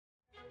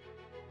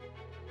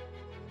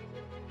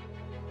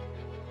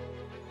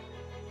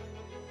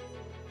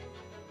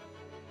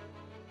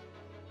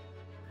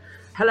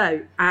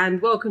Hello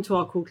and welcome to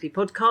our quarterly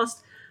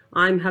podcast.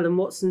 I'm Helen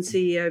Watson,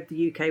 CEO of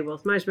the UK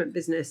Wealth Management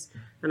business,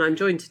 and I'm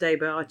joined today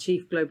by our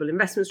Chief Global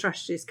Investment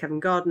Strategist, Kevin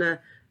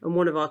Gardner, and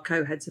one of our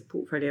co-heads of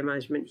portfolio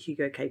management,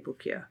 Hugo Capel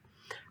Cure.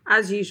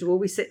 As usual,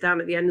 we sit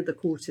down at the end of the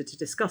quarter to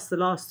discuss the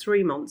last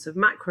 3 months of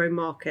macro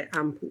market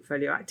and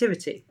portfolio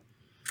activity.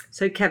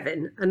 So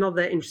Kevin,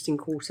 another interesting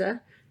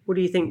quarter. What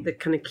do you think the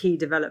kind of key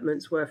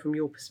developments were from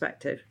your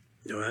perspective?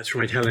 Oh, that's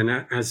right, Helen.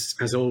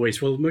 As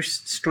always, well, the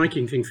most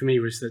striking thing for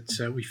me was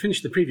that we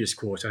finished the previous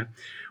quarter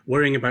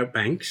worrying about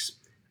banks,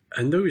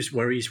 and those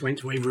worries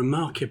went away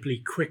remarkably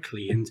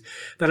quickly, and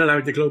that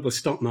allowed the global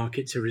stock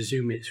market to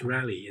resume its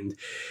rally. And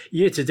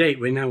year to date,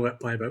 we're now up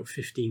by about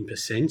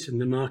 15%, and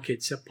the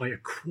market's up by a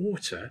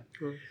quarter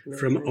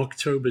from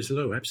October's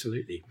low.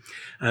 Absolutely.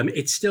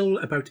 It's still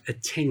about a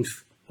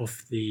tenth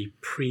of the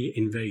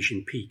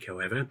pre-invasion peak,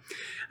 however,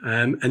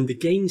 and the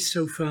gains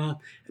so far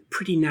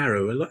pretty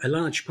narrow. A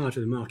large part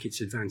of the market's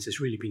advance has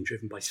really been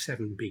driven by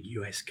 7 big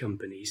US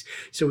companies,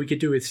 so we could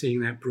do with seeing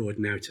that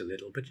broaden out a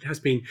little, but it has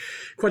been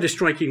quite a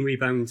striking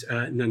rebound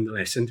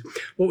nonetheless. And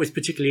what was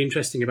particularly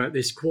interesting about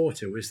this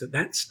quarter was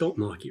that stock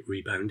market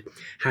rebound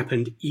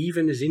happened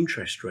even as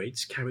interest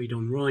rates carried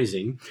on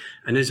rising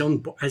and as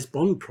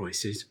bond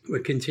prices were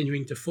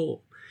continuing to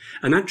fall.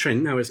 And that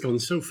trend now has gone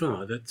so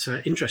far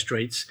that interest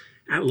rates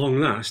at long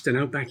last are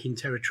now back in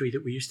territory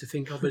that we used to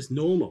think of as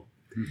normal.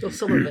 Or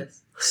some of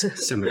us.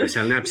 Some of us,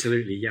 and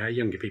absolutely, yeah,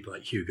 younger people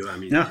like Hugo, I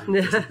mean. I'll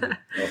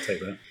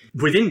take that.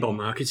 Within bond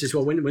markets as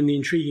well, when the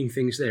intriguing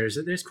things there is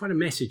that there's quite a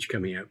message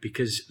coming out,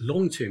 because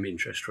long-term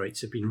interest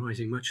rates have been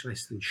rising much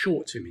less than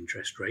short-term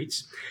interest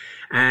rates.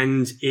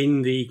 And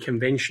in the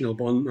conventional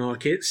bond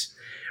markets,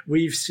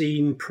 we've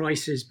seen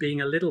prices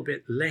being a little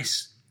bit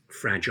less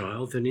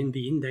fragile than in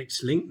the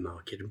index-linked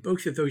market. And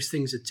both of those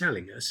things are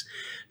telling us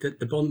that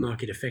the bond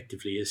market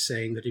effectively is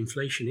saying that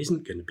inflation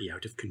isn't going to be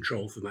out of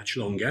control for much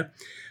longer.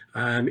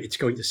 It's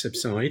going to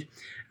subside.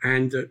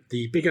 And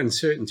the big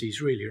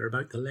uncertainties really are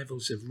about the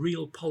levels of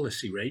real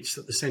policy rates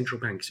that the central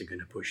banks are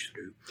going to push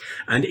through.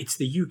 And it's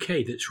the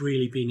UK that's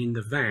really been in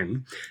the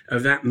van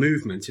of that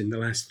movement in the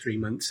last 3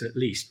 months at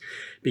least.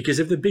 Because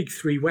of the big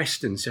 3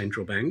 Western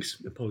central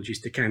banks, apologies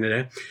to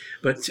Canada,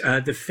 but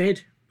the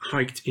Fed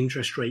hiked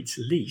interest rates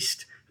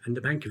least, and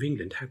the Bank of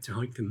England had to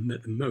hike them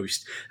at the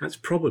most. That's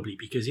probably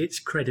because its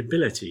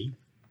credibility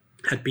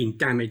had been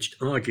damaged,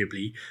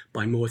 arguably,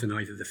 by more than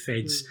either the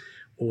Fed's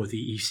or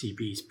the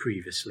ECB's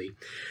previously.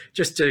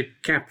 Just to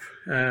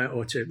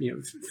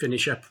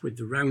finish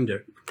the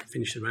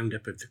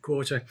roundup of the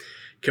quarter,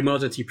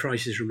 commodity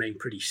prices remain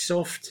pretty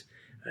soft.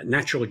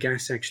 Natural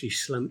gas actually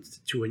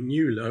slumped to a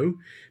new low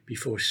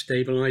before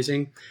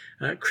stabilizing.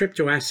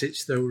 Crypto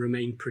assets, though,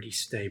 remain pretty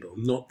stable.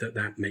 Not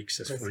that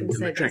makes us find them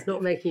attractive. That's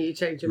not making you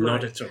change your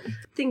mind. Not at all.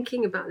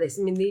 Thinking about this,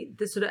 I mean,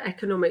 the sort of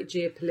economic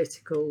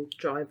geopolitical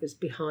drivers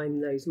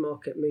behind those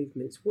market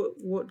movements,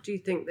 what do you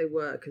think they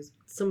were? Because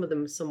some of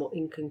them are somewhat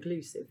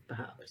inconclusive,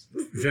 perhaps.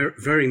 Very,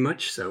 very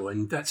much so.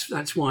 And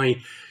that's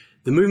why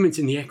the movement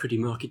in the equity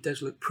market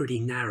does look pretty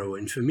narrow,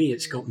 and for me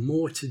it's got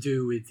more to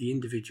do with the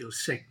individual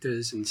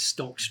sectors and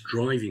stocks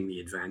driving the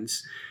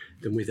advance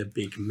than with a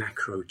big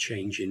macro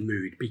change in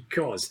mood,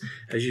 because,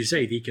 as you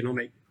say, the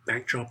economic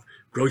backdrop,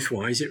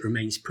 growth-wise, it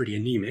remains pretty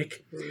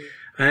anemic.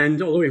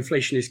 And although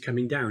inflation is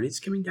coming down,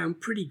 it's coming down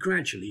pretty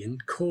gradually,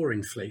 and core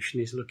inflation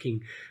is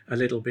looking a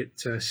little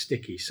bit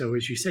sticky. So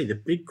as you say, the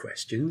big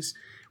questions: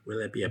 will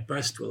there be a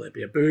bust? Will there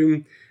be a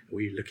boom? Are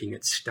we looking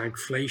at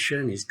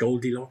stagflation? Is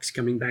Goldilocks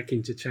coming back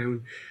into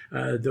town?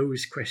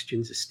 Those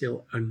questions are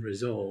still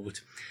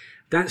unresolved.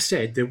 That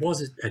said, there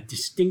was a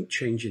distinct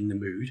change in the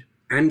mood,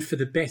 and for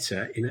the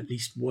better in at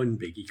least one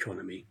big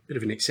economy. Bit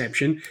of an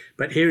exception,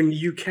 but here in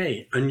the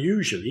UK,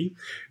 unusually,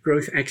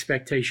 growth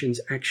expectations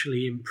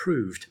actually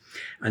improved.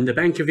 And the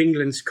Bank of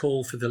England's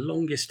call for the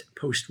longest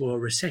post-war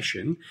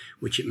recession,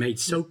 which it made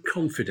so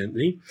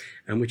confidently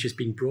and which has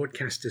been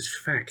broadcast as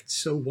fact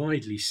so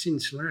widely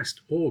since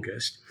last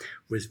August,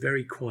 was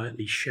very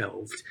quietly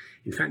shelved.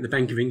 In fact, the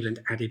Bank of England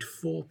added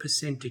 4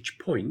 percentage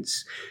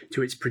points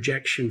to its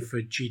projection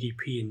for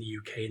GDP in the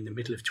UK in the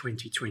middle of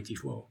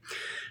 2024.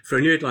 For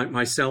a nerd like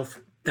myself,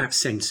 that's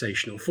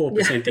sensational. 4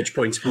 percentage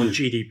points on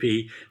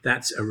GDP,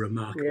 that's a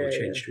remarkable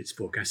change to its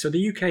forecast. So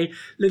the UK,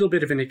 little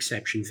bit of an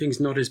exception. Things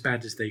not as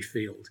bad as they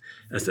felt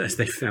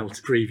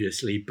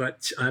previously,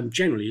 but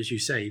generally, as you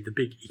say, the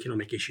big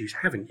economic issues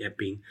haven't yet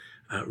been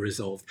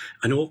resolved.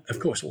 And of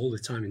course, all the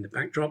time in the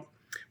backdrop,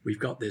 we've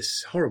got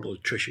this horrible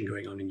attrition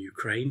going on in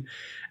Ukraine.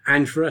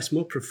 And for us,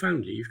 more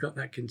profoundly, you've got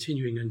that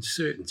continuing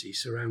uncertainty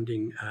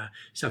surrounding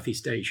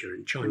Southeast Asia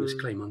and China's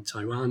claim on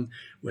Taiwan,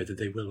 whether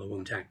they will or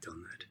won't act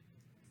on that.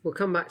 We'll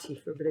come back to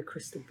you for a bit of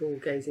crystal ball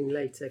gazing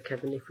later,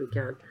 Kevin, if we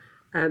can.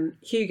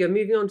 Hugo,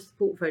 moving on to the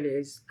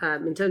portfolios,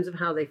 in terms of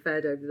how they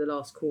fared over the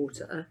last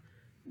quarter,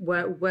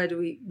 where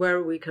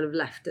are we kind of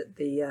left at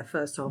the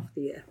first half of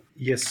the year?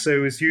 Yes,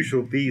 so as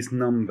usual, these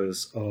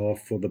numbers are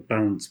for the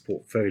balanced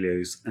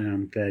portfolios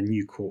and their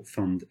new court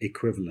fund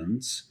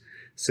equivalents.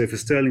 So for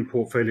sterling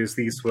portfolios,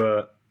 these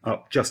were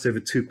up just over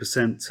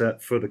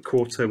 2% for the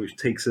quarter, which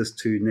takes us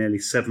to nearly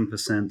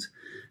 7%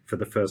 for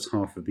the first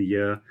half of the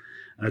year.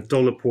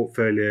 Dollar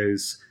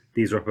portfolios,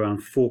 these are up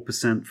around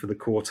 4% for the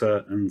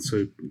quarter, and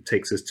so it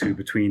takes us to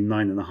between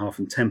 9.5%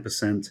 and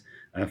 10%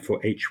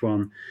 for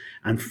H1.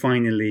 And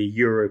finally,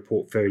 euro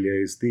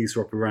portfolios, these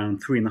are up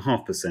around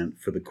 3.5%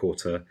 for the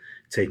quarter,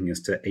 taking us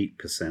to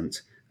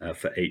 8%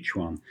 for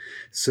H1.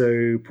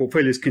 So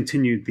portfolios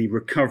continued the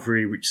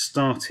recovery which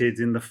started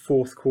in the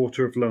fourth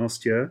quarter of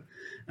last year.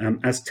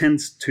 As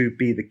tends to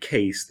be the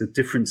case, the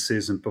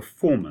differences in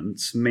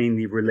performance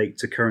mainly relate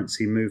to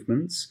currency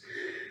movements.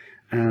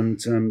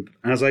 And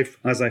as I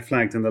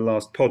flagged in the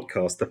last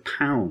podcast, the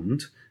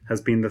pound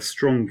has been the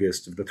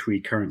strongest of the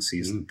three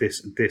currencies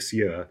this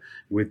year,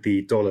 with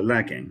the dollar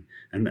lagging,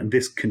 and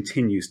this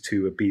continues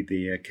to be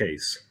the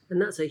case.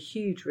 And that's a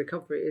huge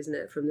recovery, isn't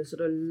it, from the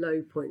sort of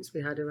low points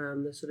we had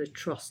around the sort of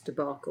trust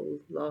debacle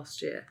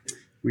last year?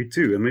 We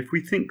do. And if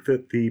we think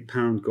that the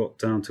pound got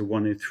down to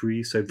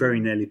 103, so very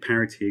nearly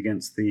parity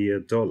against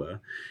the dollar,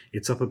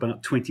 it's up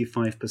about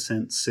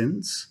 25%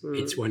 since.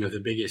 It's one of the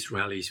biggest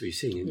rallies we've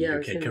seen in the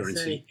UK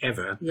currency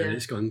ever, and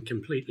it's gone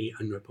completely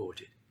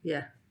unreported.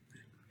 Yeah,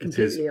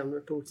 completely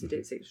unreported.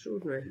 It's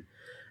extraordinary.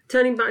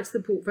 Turning back to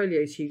the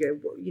portfolios, Hugo,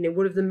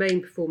 what have the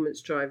main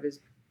performance drivers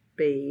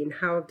been?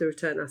 How have the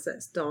return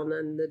assets done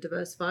and the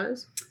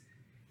diversifiers?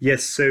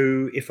 Yes,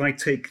 so if I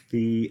take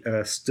the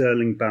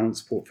sterling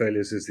balanced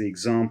portfolios as the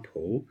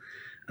example,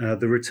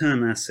 the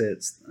return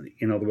assets,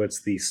 in other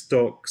words, the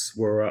stocks,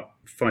 were up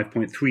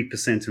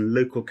 5.3% in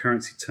local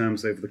currency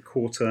terms over the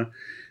quarter.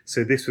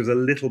 So this was a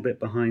little bit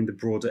behind the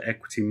broader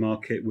equity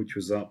market, which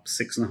was up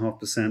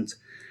 6.5%.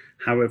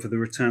 However, the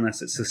return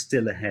assets are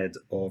still ahead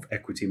of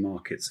equity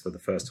markets for the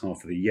first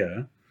half of the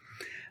year.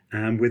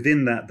 And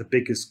within that, the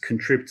biggest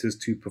contributors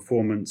to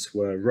performance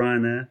were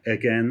Ryanair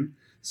again,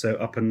 so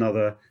up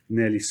another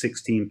nearly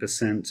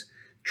 16%.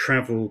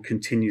 Travel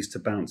continues to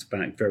bounce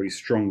back very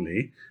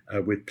strongly,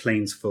 with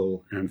planes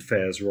full and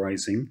fares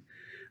rising.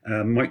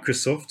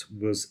 Microsoft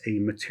was a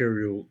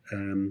material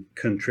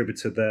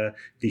contributor there.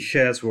 The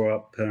shares were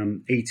up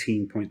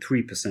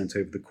 18.3%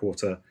 over the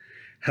quarter,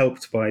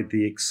 helped by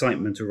the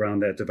excitement around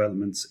their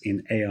developments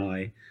in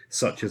AI,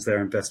 such as their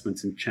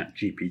investment in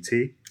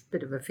ChatGPT.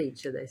 Bit of a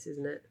feature, this,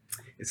 isn't it?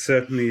 It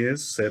certainly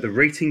is. So the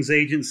ratings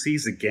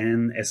agencies,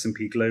 again,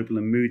 S&P Global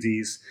and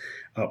Moody's,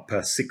 up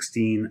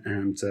 16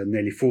 and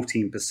nearly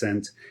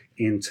 14%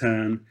 in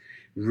turn,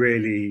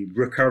 really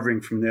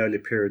recovering from the earlier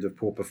period of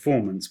poor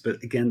performance.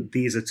 But again,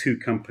 these are two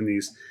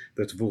companies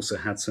that have also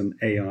had some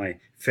AI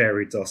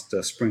fairy dust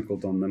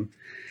sprinkled on them.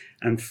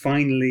 And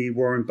finally,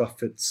 Warren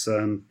Buffett's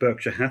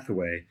Berkshire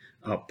Hathaway,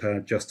 up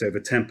just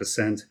over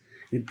 10%.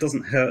 It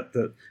doesn't hurt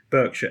that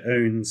Berkshire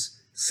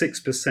owns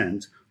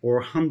 6%,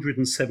 or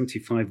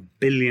 $175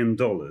 billion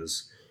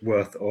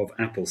worth of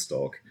Apple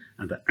stock,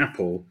 and that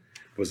Apple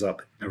was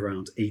up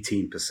around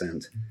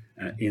 18%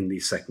 in the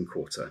second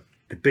quarter.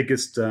 The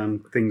biggest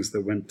things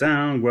that went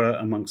down were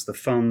amongst the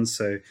funds,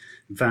 so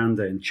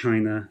Vanda in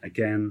China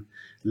again,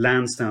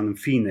 Lansdowne and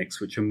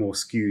Phoenix, which are more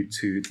skewed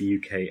to the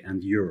UK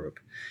and Europe.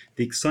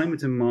 The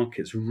excitement in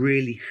markets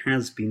really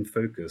has been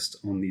focused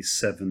on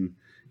these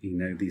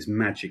these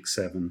magic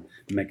 7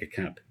 mega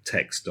cap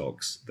tech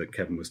stocks that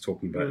Kevin was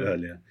talking about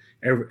earlier.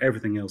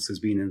 Everything else has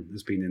been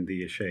in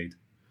the shade.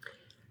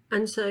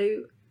 And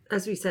so,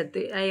 as we said,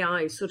 the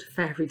AI sort of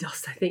fairy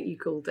dust, I think you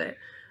called it,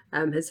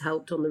 has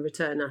helped on the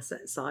return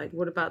asset side.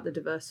 What about the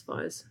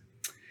diversifiers?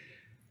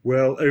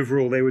 Well,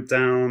 overall, they were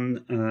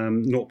down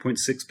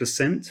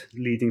 0.6%,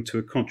 leading to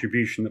a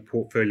contribution at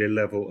portfolio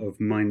level of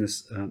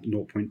minus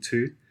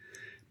 0.2%.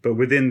 But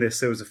within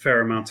this, there was a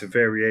fair amount of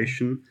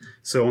variation.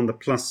 So on the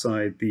plus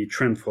side, the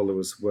trend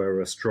followers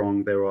were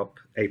strong. They were up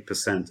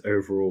 8%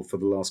 overall for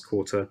the last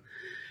quarter.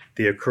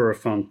 The Akura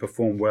fund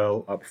performed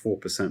well, up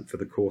 4% for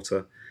the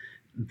quarter.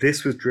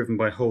 This was driven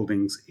by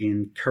holdings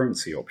in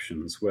currency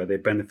options, where they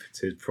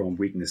benefited from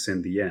weakness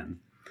in the yen.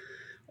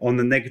 On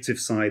the negative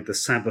side, the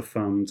Saba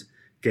fund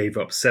gave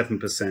up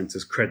 7%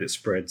 as credit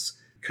spreads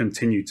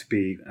continued to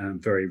be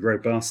very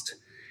robust.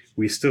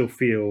 We still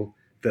feel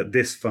that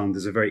this fund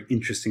is a very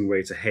interesting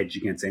way to hedge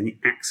against any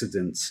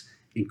accidents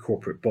in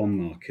corporate bond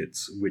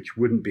markets, which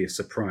wouldn't be a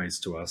surprise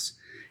to us,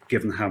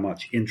 given how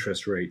much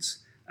interest rates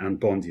and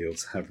bond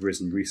yields have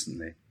risen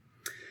recently.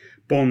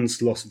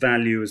 Bonds lost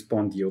value as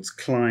bond yields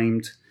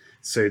climbed,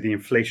 so the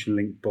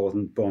inflation-linked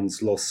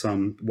bonds lost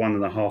some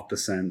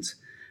 1.5%,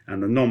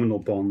 and the nominal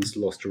bonds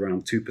lost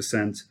around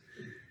 2%.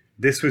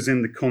 This was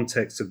in the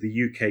context of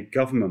the UK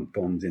government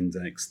bond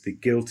index, the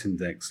gilt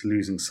index,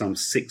 losing some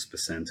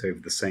 6% over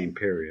the same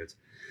period.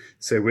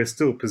 So we're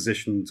still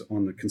positioned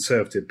on a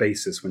conservative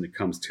basis when it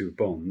comes to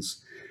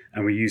bonds,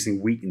 and we're using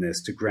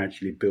weakness to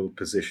gradually build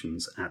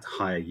positions at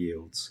higher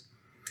yields.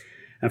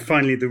 And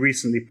finally, the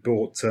recently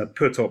bought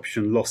put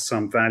option lost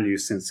some value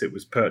since it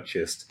was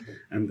purchased,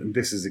 and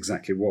this is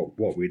exactly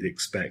what we'd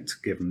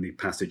expect given the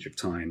passage of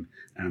time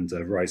and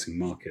rising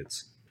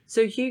markets.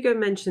 So Hugo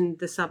mentioned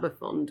the Saba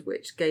fund,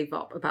 which gave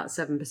up about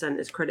 7%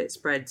 as credit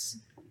spreads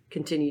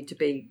continued to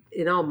be,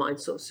 in our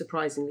minds, sort of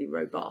surprisingly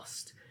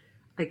robust.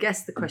 I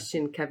guess the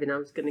question, Kevin, I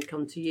was going to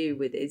come to you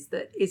with is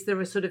there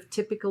a sort of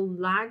typical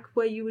lag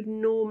where you would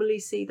normally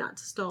see that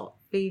to start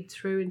feed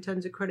through in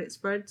terms of credit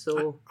spreads?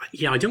 Or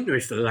I don't know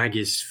if the lag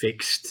is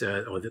fixed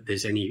or that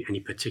there's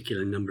any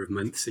particular number of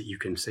months that you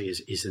can say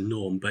is a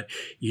norm, but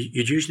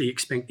you'd usually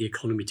expect the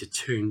economy to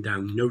turn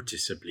down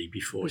noticeably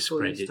before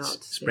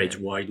spreads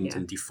widened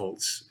and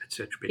defaults,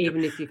 etc.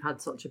 Even if you've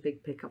had such a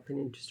big pickup in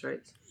interest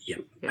rates. Yeah.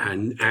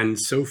 And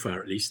so far,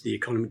 at least, the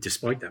economy,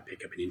 despite that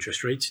pickup in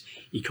interest rates,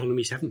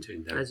 economies haven't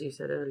turned down. As you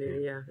said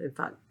earlier, In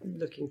fact,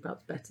 looking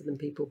perhaps better than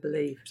people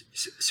believe.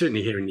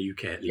 Certainly here in the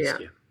UK, at least,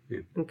 yeah.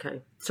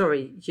 Okay.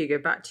 Sorry, Hugo,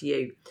 back to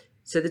you.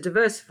 So the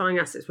diversifying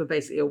assets were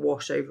basically a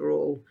wash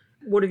overall.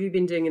 What have you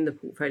been doing in the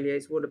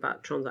portfolios? What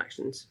about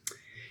transactions?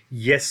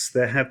 Yes,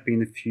 there have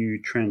been a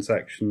few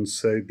transactions.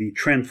 So the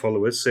trend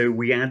followers, so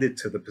we added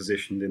to the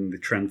position in the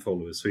trend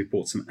followers. So we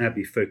bought some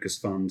ABI Focus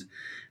Fund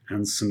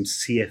and some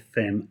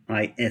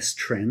CFM-IS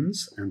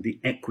trends and the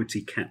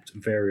equity capped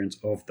variant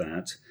of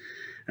that.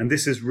 And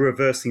this is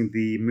reversing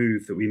the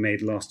move that we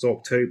made last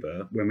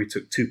October when we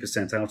took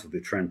 2% out of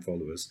the trend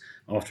followers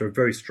after a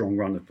very strong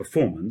run of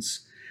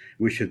performance,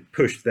 which had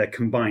pushed their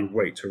combined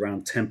weight to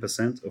around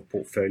 10% of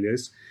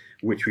portfolios,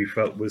 which we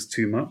felt was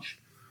too much.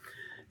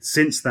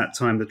 Since that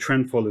time, the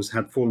trend followers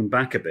had fallen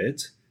back a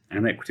bit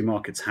and equity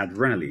markets had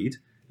rallied,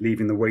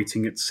 leaving the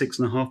weighting at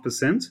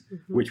 6.5%,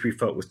 which we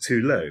felt was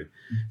too low.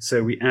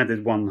 So we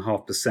added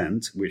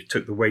 1.5%, which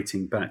took the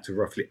weighting back to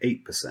roughly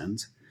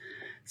 8%.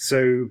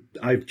 So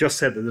I've just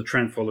said that the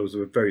trend followers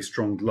were very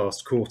strong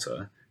last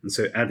quarter, and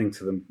so adding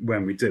to them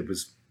when we did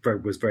was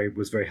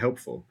very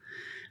helpful.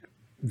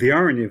 The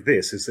irony of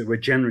this is that we're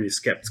generally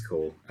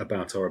skeptical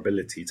about our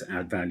ability to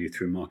add value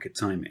through market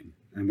timing.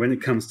 And when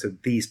it comes to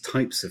these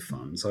types of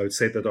funds, I would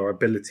say that our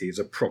ability is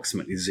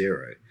approximately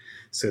zero.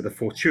 So the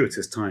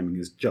fortuitous timing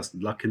is just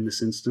luck in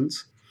this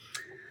instance.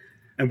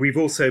 And we've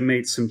also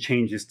made some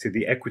changes to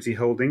the equity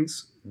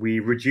holdings. We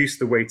reduced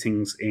the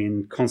weightings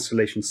in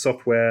Constellation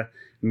Software,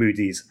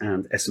 Moody's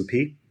and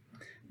S&P.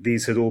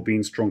 These had all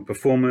been strong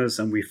performers,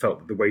 and we felt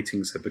that the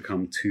weightings had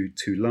become too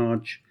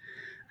large.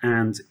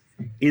 And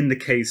in the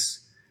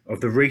case of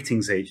the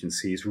ratings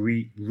agencies,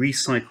 we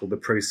recycled the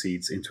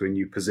proceeds into a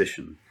new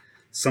position.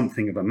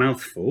 Something of a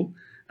mouthful,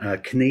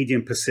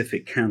 Canadian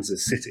Pacific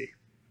Kansas City.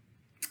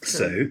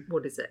 So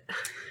what is it?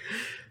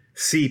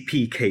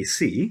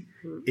 CPKC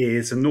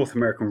is a North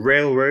American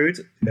railroad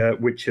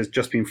which has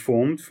just been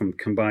formed from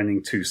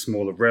combining two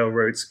smaller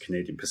railroads,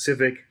 Canadian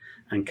Pacific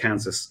and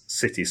Kansas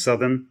City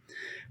Southern.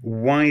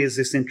 Why is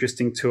this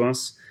interesting to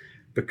us?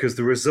 Because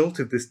the result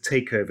of this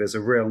takeover is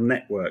a rail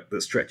network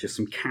that stretches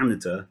from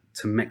Canada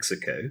to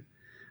Mexico,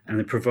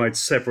 and it provides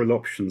several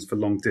options for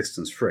long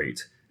distance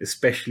freight,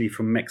 especially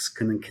from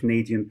Mexican and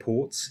Canadian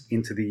ports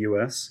into the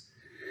US.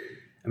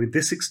 I mean,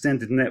 this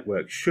extended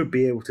network should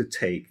be able to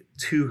take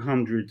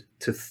 200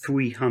 to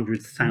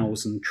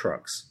 300,000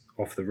 trucks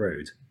off the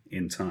road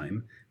in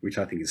time, which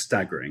I think is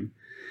staggering.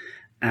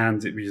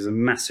 And it is a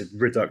massive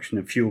reduction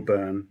in fuel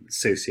burn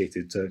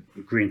associated to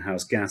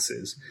greenhouse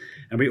gases.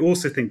 And we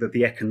also think that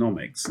the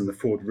economics and the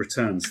forward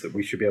returns that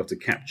we should be able to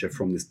capture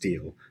from this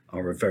deal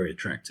are very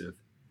attractive.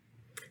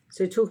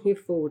 So talking of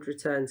forward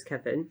returns,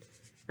 Kevin,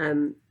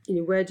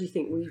 where do you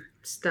think we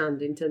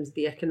stand in terms of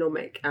the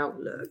economic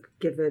outlook,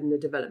 given the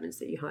developments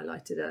that you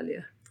highlighted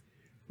earlier?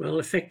 Well,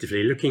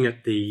 effectively, looking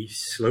at the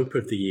slope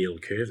of the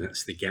yield curve,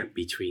 that's the gap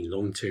between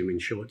long-term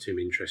and short-term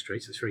interest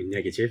rates, that's very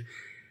negative.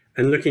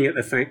 And looking at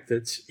the fact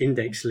that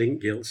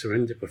index-linked gilts are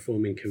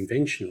underperforming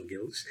conventional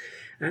gilts,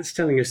 that's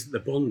telling us that the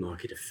bond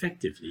market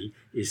effectively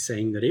is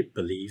saying that it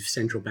believes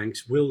central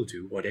banks will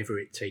do whatever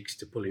it takes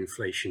to pull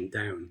inflation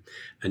down.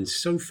 And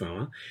so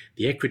far,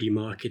 the equity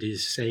market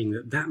is saying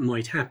that that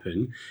might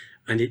happen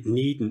and it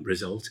needn't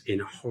result in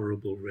a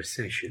horrible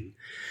recession.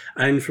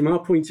 And from our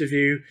point of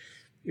view,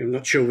 I'm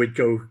not sure we'd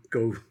go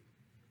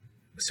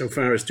so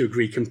far as to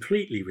agree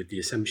completely with the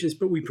assumptions,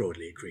 but we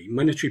broadly agree.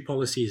 Monetary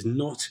policy is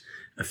not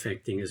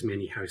affecting as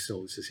many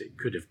households as it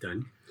could have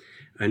done.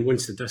 And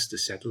once the dust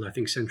has settled, I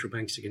think central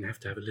banks are going to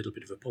have a little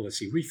bit of a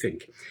policy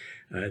rethink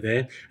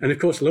there. And of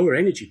course, lower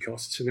energy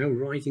costs are now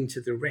riding to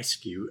the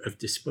rescue of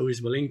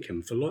disposable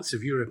income for lots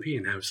of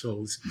European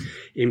households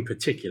in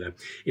particular.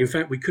 In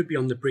fact, we could be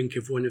on the brink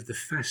of one of the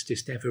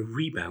fastest ever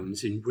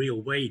rebounds in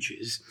real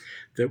wages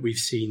that we've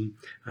seen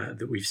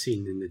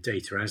in the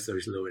data as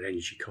those lower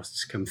energy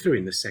costs come through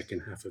in the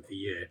second half of the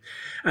year.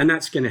 And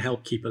that's going to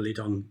help keep a lid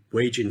on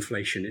wage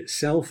inflation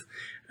itself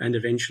and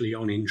eventually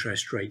on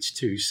interest rates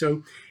too.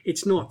 So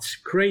it's not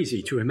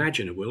crazy to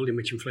imagine a world in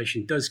which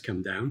inflation does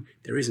come down,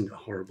 there isn't a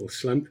horrible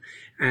slump,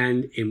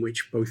 and in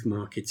which both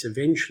markets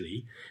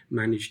eventually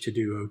manage to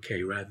do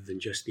okay rather than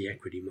just the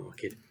equity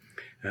market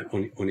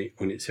on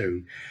its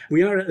own.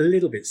 We are a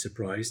little bit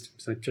surprised,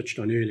 as I touched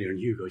on earlier, and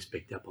Hugo's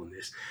picked up on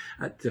this,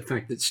 at the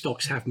fact that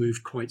stocks have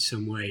moved quite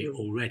some way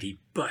already,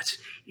 but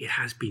it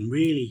has been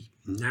really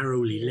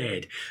narrowly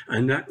led,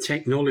 and that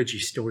technology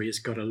story has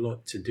got a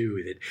lot to do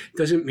with it.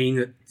 Doesn't mean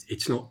that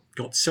it's not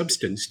got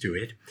substance to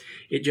it.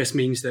 It just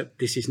means that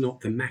this is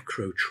not the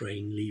macro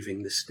train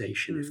leaving the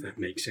station, if that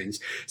makes sense.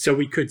 So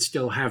we could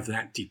still have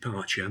that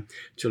departure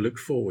to look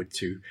forward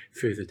to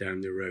further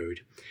down the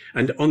road.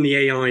 And on the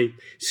AI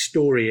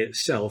story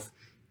itself,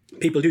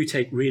 people do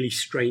take really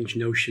strange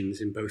notions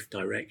in both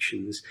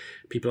directions.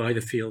 People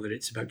either feel that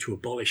it's about to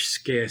abolish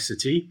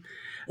scarcity,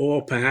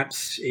 or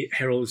perhaps it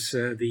heralds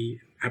the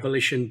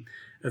abolition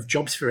of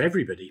jobs for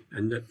everybody,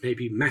 and that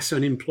maybe mass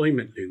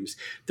unemployment looms.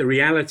 The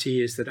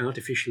reality is that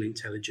artificial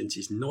intelligence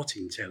is not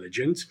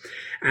intelligent,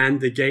 and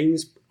the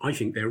gains, I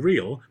think they're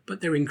real, but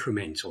they're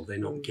incremental. They're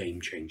not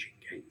game-changing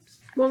gains.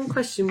 One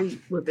question we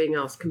were being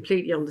asked,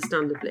 completely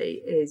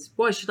understandably, is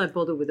why should I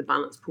bother with a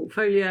balanced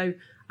portfolio?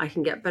 I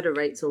can get better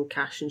rates on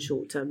cash and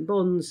short-term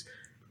bonds.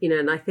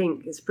 And I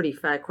think it's a pretty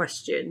fair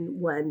question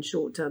when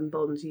short-term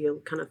bonds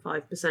yield kind of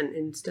 5%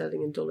 in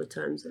sterling and dollar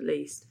terms at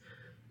least.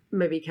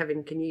 Maybe,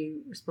 Kevin, can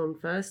you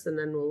respond first, and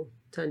then we'll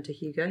turn to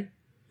Hugo?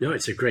 No,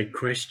 it's a great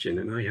question,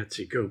 and I had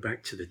to go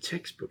back to the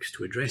textbooks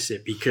to address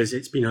it because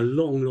it's been a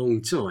long,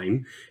 long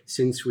time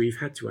since we've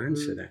had to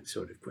answer that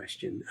sort of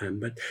question.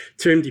 But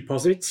term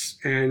deposits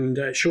and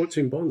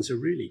short-term bonds are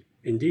really,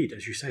 indeed,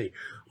 as you say,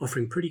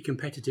 offering pretty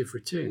competitive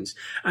returns.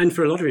 And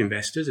for a lot of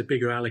investors, a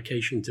bigger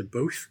allocation to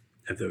both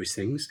of those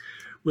things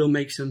will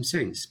make some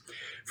sense.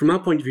 From our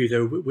point of view,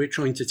 though, we're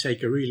trying to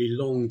take a really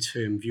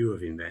long-term view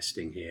of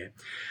investing here.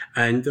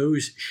 And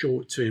those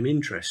short-term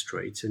interest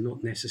rates are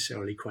not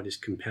necessarily quite as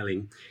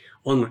compelling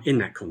in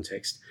that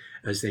context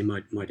as they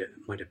might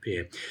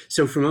appear.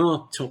 So from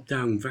our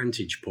top-down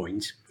vantage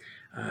point,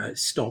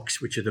 stocks,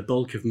 which are the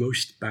bulk of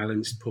most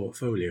balanced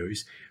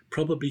portfolios,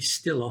 probably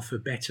still offer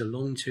better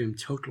long-term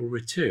total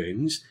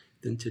returns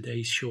than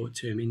today's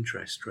short-term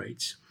interest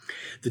rates.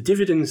 The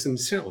dividends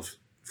themselves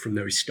from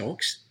those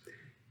stocks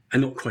are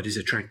not quite as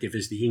attractive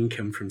as the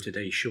income from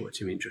today's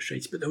short-term interest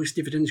rates, but those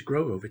dividends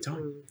grow over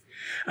time.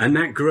 And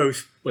that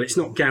growth, well, it's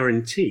not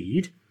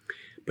guaranteed,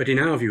 but in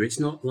our view,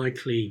 it's not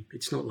likely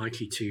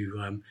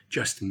to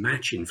just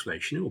match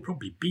inflation. It will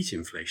probably beat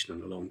inflation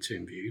on a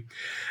long-term view.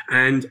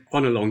 And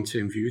on a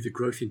long-term view, the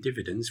growth in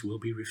dividends will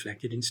be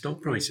reflected in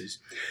stock prices.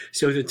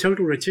 So the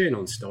total return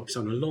on stocks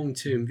on a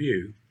long-term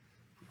view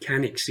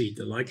can exceed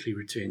the likely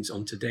returns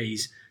on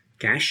today's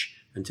cash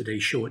and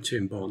today's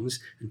short-term bonds,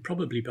 and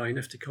probably by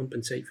enough to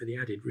compensate for the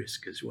added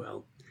risk as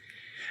well.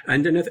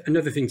 And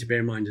another thing to bear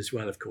in mind as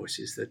well, of course,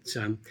 is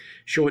that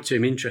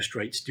short-term interest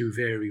rates do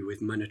vary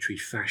with monetary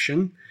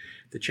fashion.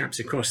 The chaps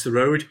across the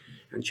road,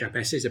 and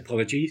chapesses,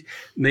 apologies,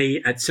 may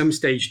at some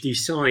stage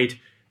decide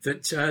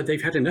that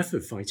they've had enough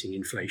of fighting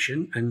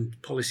inflation, and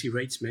policy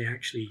rates may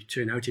actually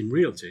turn out in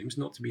real terms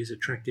not to be as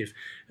attractive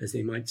as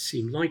they might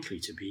seem likely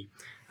to be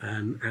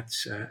at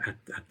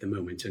the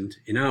moment. And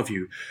in our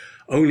view,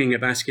 owning a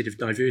basket of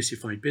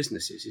diversified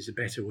businesses is a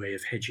better way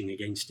of hedging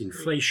against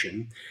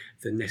inflation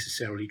than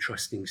necessarily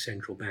trusting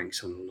central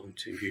banks on a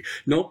long-term view.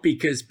 Not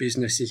because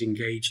business is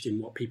engaged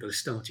in what people are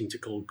starting to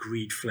call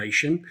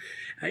greedflation.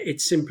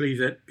 It's simply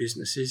that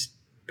businesses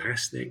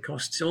pass their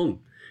costs on.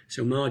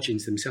 So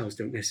margins themselves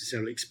don't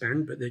necessarily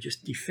expand, but they're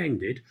just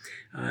defended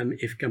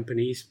if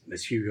companies,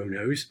 as Hugo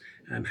knows,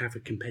 have a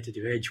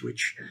competitive edge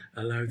which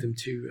allow them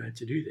to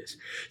do this.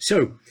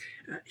 So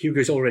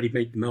Hugo's already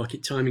made the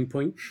market timing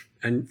point,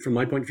 and from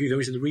my point of view,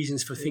 those are the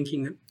reasons for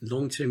thinking that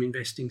long-term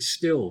investing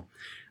still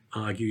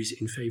argues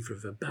in favour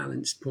of a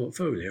balanced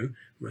portfolio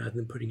rather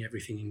than putting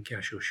everything in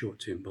cash or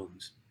short-term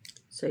bonds.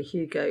 So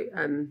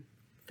Hugo,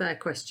 fair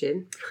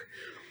question.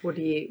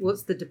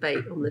 What's the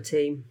debate on the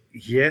team?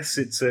 Yes,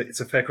 it's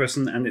a fair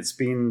question, and it's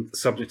been the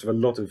subject of a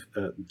lot of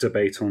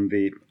debate on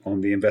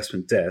the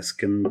investment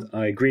desk. And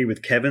I agree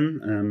with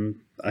Kevin.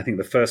 I think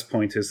the first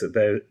point is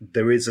that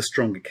there is a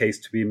stronger case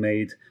to be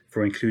made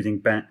for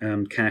including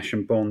cash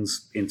and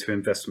bonds into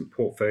investment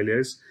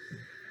portfolios.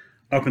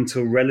 Up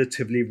until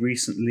relatively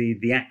recently,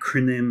 the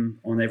acronym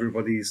on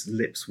everybody's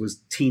lips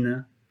was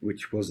TINA,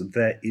 which was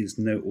there is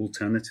no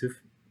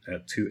alternative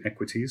to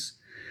equities.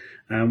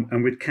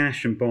 And with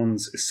cash and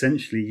bonds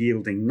essentially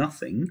yielding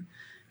nothing,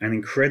 and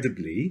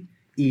incredibly,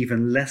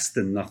 even less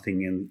than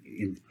nothing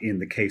in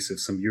the case of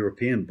some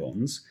European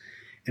bonds,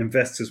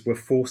 investors were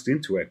forced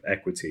into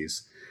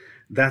equities.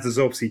 That has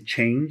obviously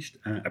changed.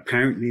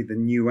 Apparently, the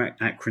new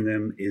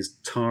acronym is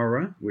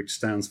TARA, which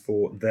stands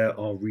for There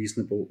Are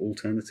Reasonable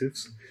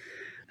Alternatives.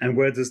 And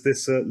where does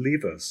this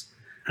leave us?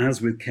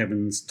 As with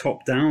Kevin's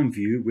top-down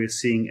view, we're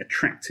seeing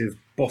attractive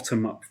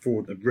bottom-up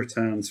forward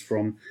returns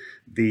from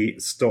the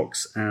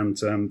stocks and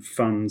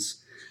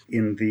funds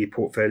in the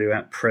portfolio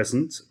at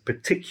present,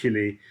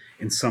 particularly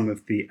in some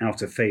of the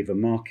out-of-favour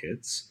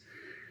markets.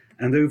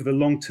 And over the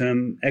long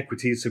term,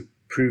 equities have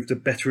proved a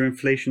better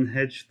inflation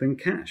hedge than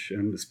cash,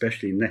 and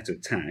especially net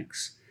of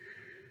tax.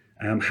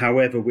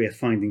 However, we're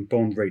finding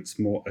bond rates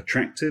more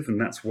attractive,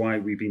 and that's why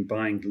we've been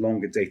buying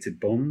longer dated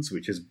bonds,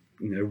 which is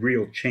a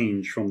real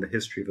change from the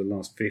history of the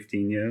last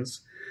 15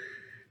 years.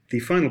 The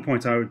final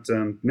point I would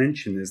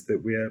mention is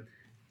that we're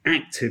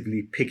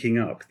actively picking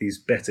up these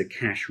better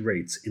cash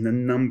rates in a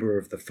number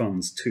of the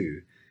funds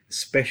too,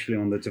 especially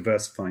on the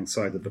diversifying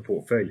side of the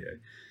portfolio.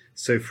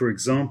 So, for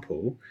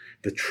example,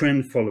 the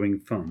trend-following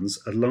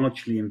funds are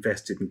largely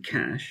invested in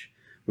cash,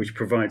 which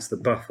provides the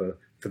buffer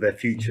for their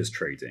futures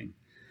trading.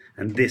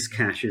 And this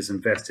cash is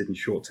invested in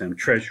short-term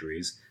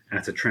treasuries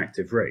at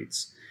attractive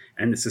rates.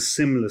 And it's a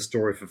similar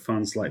story for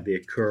funds like the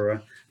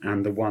Akura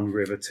and the One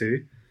River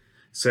too.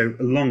 So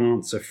a long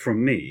answer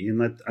from me,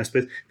 and I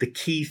suppose the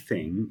key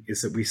thing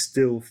is that we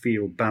still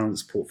feel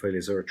balanced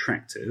portfolios are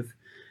attractive,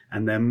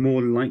 and they're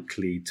more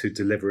likely to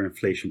deliver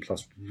inflation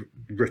plus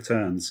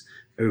returns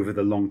over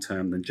the long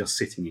term than just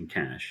sitting in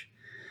cash.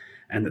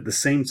 And at the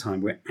same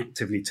time, we're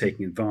actively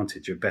taking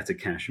advantage of better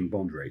cash and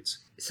bond rates.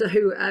 So,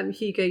 Hugo,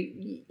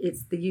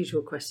 it's the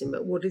usual question,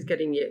 but what is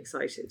getting you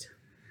excited?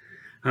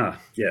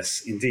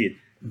 Yes, indeed.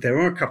 There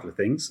are a couple of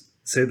things.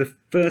 So the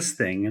first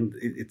thing, and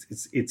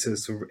it's a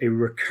sort of a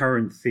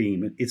recurrent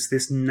theme, it's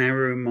this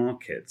narrow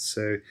market.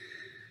 So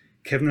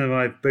Kevin and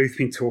I have both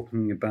been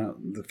talking about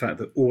the fact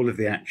that all of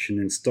the action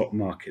in stock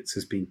markets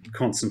has been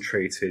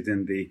concentrated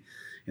in the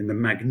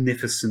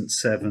magnificent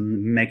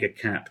 7 mega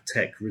cap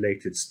tech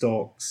related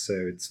stocks. So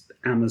it's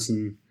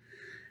Amazon,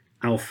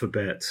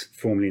 Alphabet,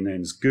 formerly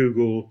known as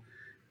Google,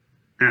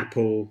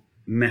 Apple,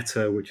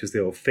 Meta, which is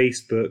the old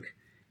Facebook,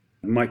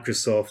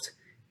 Microsoft,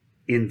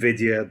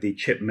 Nvidia, the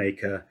chip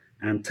maker,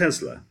 and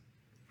Tesla.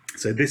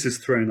 So this has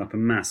thrown up a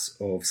mass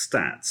of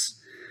stats.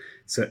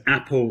 So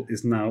Apple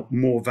is now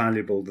more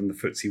valuable than the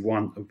FTSE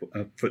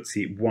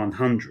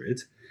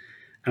 100,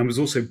 and was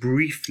also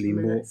briefly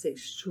more. That's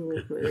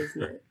extraordinary,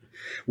 isn't it?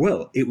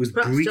 Well, it was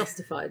perhaps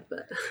justified,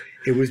 but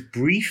it was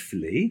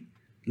briefly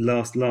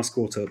last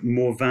quarter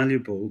more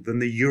valuable than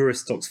the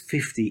Eurostoxx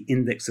 50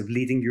 index of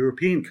leading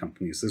European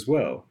companies as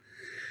well.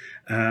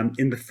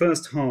 In the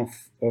first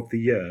half of the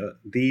year,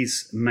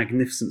 these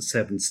magnificent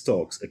 7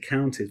 stocks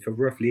accounted for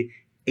roughly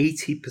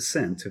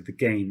 80% of the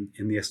gain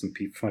in the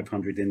S&P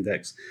 500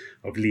 index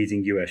of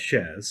leading US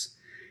shares.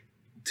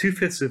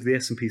 2/5 of the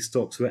S&P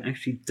stocks were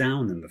actually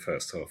down in the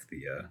first half of the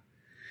year.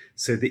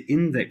 So the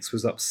index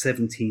was up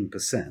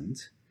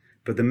 17%,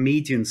 but the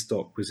median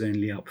stock was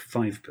only up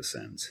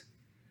 5%.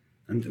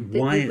 And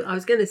why? I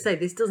was going to say,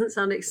 this doesn't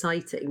sound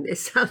exciting.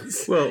 This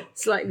sounds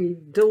slightly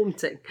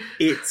daunting.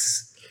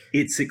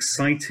 It's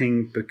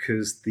exciting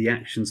because the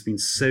action's been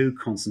so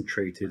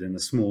concentrated in a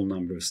small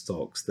number of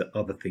stocks that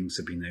other things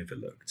have been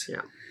overlooked.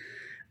 Yeah.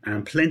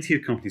 And plenty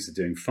of companies are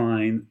doing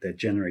fine. They're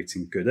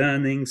generating good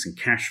earnings and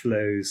cash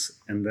flows,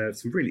 and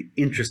there's some really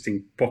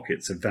interesting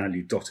pockets of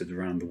value dotted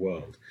around the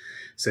world.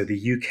 So the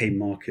UK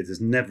market has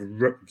never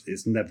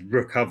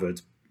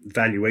recovered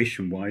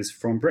valuation-wise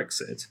from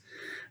Brexit.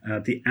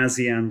 The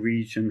ASEAN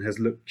region has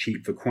looked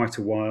cheap for quite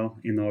a while,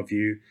 in our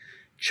view.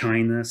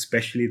 China,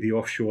 especially the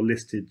offshore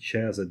listed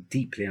shares, are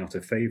deeply out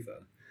of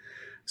favor.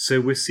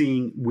 So we're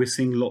seeing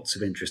lots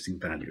of interesting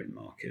value in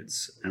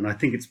markets, and I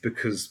think it's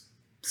because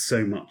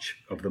so much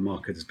of the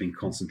market has been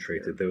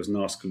concentrated. There was an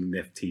article in the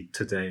FT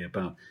today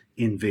about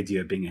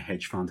Nvidia being a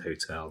hedge fund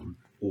hotel and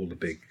all the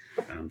big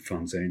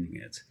funds owning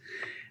it.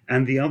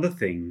 And the other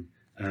thing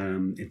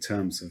in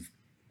terms of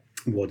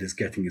what is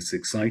getting us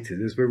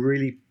excited is we're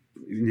really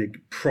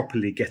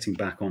properly getting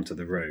back onto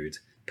the road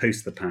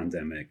post the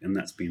pandemic, and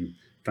that's been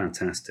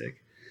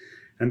fantastic.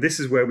 And this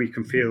is where we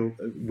can feel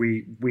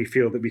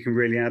that we can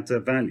really add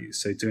value.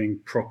 So doing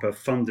proper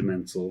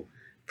fundamental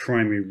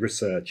primary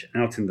research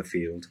out in the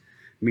field,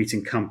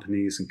 meeting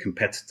companies and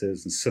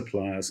competitors and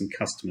suppliers and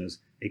customers,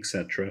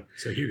 etc.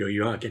 So Hugo,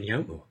 you are getting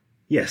out more.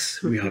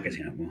 Yes, we are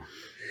getting out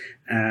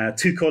more.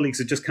 2 colleagues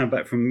have just come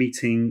back from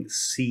meeting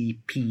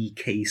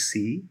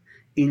CPKC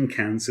in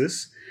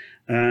Kansas.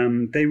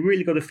 They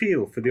really got a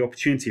feel for the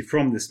opportunity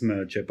from this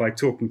merger by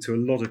talking to a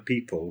lot of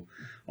people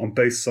on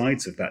both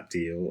sides of that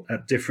deal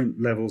at different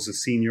levels of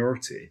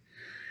seniority.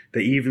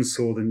 They even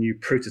saw the new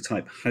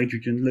prototype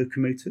hydrogen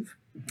locomotive,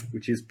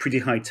 which is pretty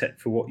high tech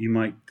for what you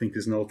might think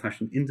is an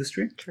old-fashioned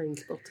industry.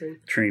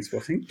 Train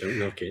spotting. Don't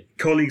knock it.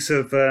 Colleagues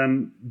have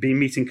been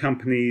meeting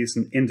companies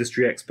and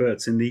industry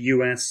experts in the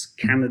US,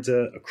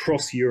 Canada,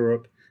 across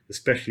Europe,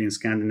 especially in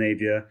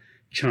Scandinavia,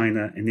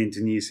 China and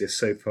Indonesia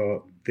so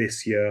far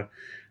this year.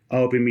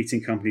 I'll be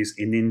meeting companies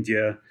in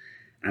India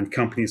and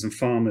companies and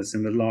farmers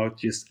in the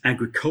largest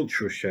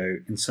agricultural show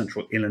in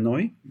central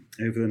Illinois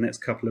over the next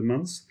couple of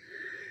months.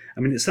 I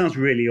mean, it sounds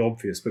really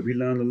obvious, but we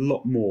learn a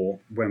lot more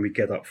when we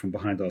get up from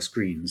behind our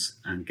screens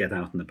and get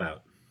out and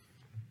about.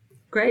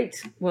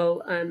 Great.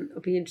 Well,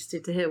 I'll be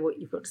interested to hear what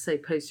you've got to say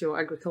post your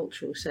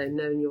agricultural show,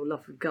 knowing your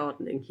love of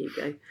gardening,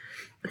 Hugo.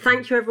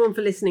 Thank you, everyone,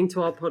 for listening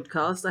to our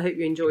podcast. I hope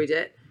you enjoyed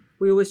it.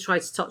 We always try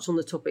to touch on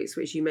the topics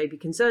which you may be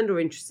concerned or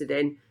interested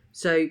in.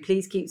 So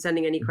please keep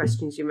sending any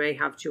questions you may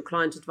have to your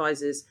client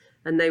advisors,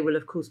 and they will,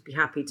 of course, be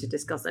happy to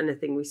discuss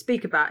anything we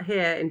speak about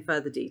here in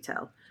further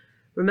detail.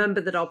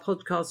 Remember that our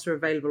podcasts are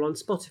available on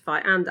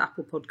Spotify and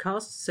Apple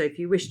Podcasts. So if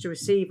you wish to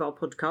receive our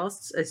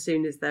podcasts as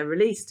soon as they're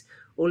released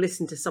or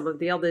listen to some of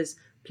the others,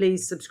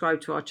 please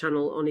subscribe to our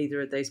channel on either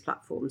of those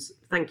platforms.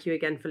 Thank you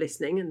again for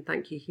listening, and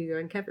thank you, Hugo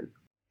and Kevin.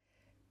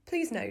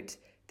 Please note,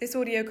 This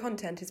audio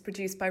content is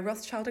produced by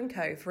Rothschild &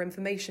 Co. for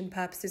information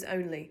purposes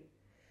only.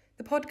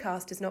 The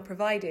podcast is not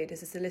provided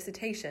as a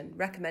solicitation,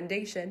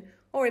 recommendation,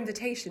 or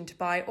invitation to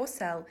buy or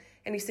sell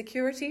any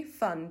security,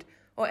 fund,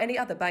 or any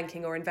other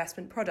banking or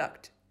investment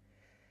product.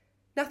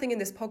 Nothing in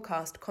this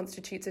podcast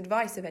constitutes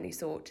advice of any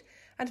sort,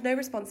 and no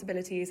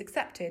responsibility is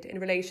accepted in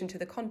relation to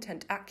the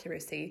content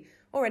accuracy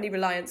or any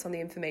reliance on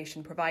the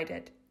information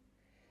provided.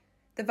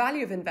 The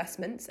value of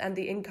investments and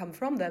the income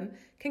from them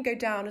can go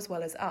down as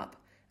well as up,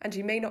 and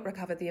you may not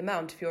recover the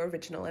amount of your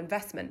original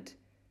investment.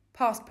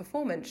 Past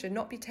performance should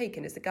not be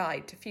taken as a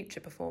guide to future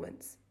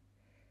performance.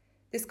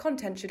 This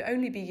content should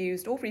only be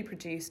used or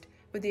reproduced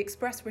with the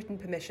express written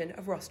permission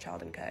of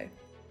Rothschild & Co.